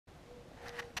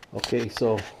Okay,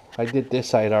 so I did this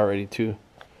side already too.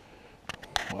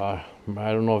 I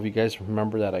don't know if you guys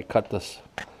remember that I cut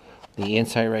the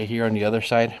inside right here on the other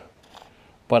side,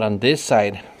 but on this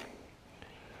side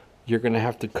you're gonna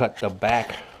have to cut the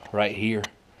back right here,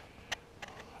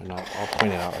 and I'll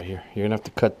point it out right here. You're gonna have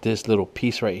to cut this little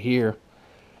piece right here,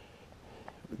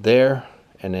 there,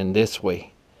 and then this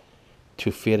way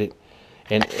to fit it.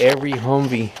 And every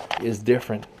Humvee is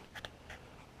different.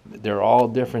 They're all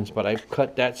different, but I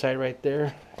cut that side right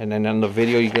there, and then on the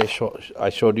video you guys I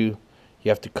showed you, you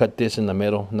have to cut this in the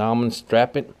middle. Now I'm gonna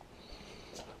strap it.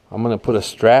 I'm gonna put a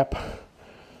strap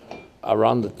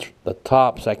around the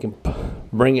top so I can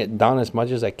bring it down as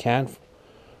much as I can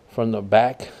from the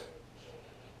back,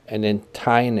 and then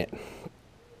tying it,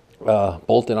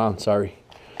 bolt it on.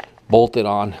 Bolt it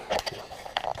on.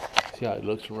 See how it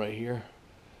looks from right here?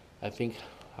 I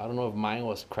don't know if mine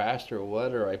was crashed or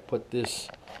what, or I put this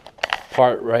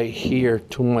part right here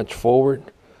too much forward,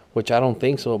 which I don't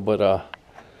think so, but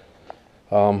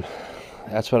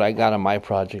that's what I got on my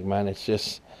project, man.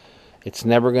 It's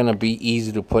never gonna be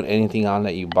easy to put anything on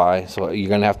that you buy, so you're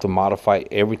gonna have to modify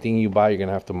everything you buy. You're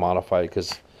gonna have to modify it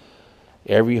because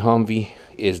every Humvee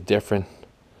is different.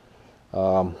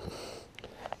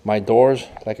 My doors,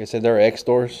 like I said, they're X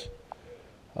doors.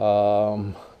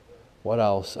 What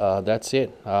else? That's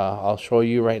it. I'll show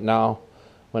you right now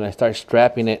when I start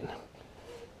strapping it.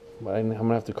 But I'm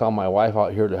gonna have to call my wife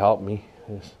out here to help me.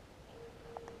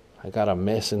 I got a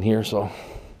mess in here, so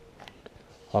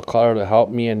I'll call her to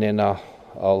help me, and then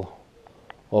I'll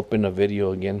open the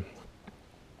video again,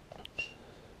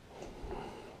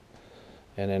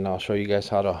 and then I'll show you guys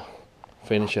how to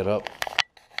finish it up.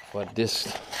 But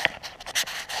this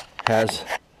has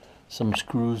some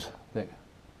screws,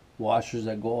 washers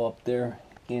that go up there,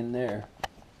 in there,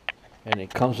 and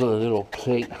it comes with a little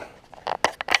plate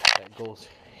that goes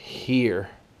here,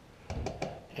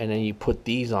 and then you put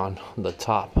these on the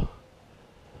top,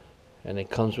 and it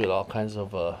comes with all kinds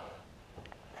of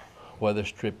weather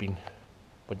stripping.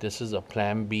 But this is a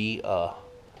Plan B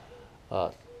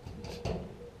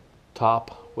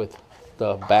top with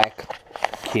the back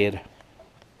kid,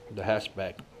 the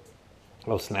hatchback,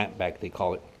 snapback they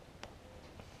call it.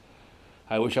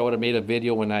 I wish I would have made a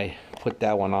video when I put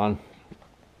that one on.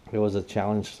 It was a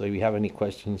challenge. So if you have any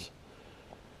questions,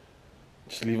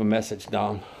 just leave a message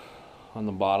down on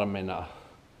the bottom, and I'll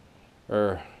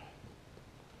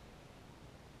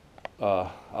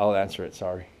answer it.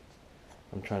 Sorry,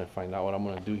 I'm trying to find out what I'm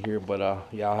gonna do here, but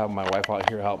yeah, I'll have my wife out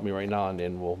here help me right now, and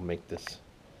then we'll make this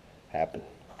happen.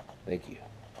 Thank you.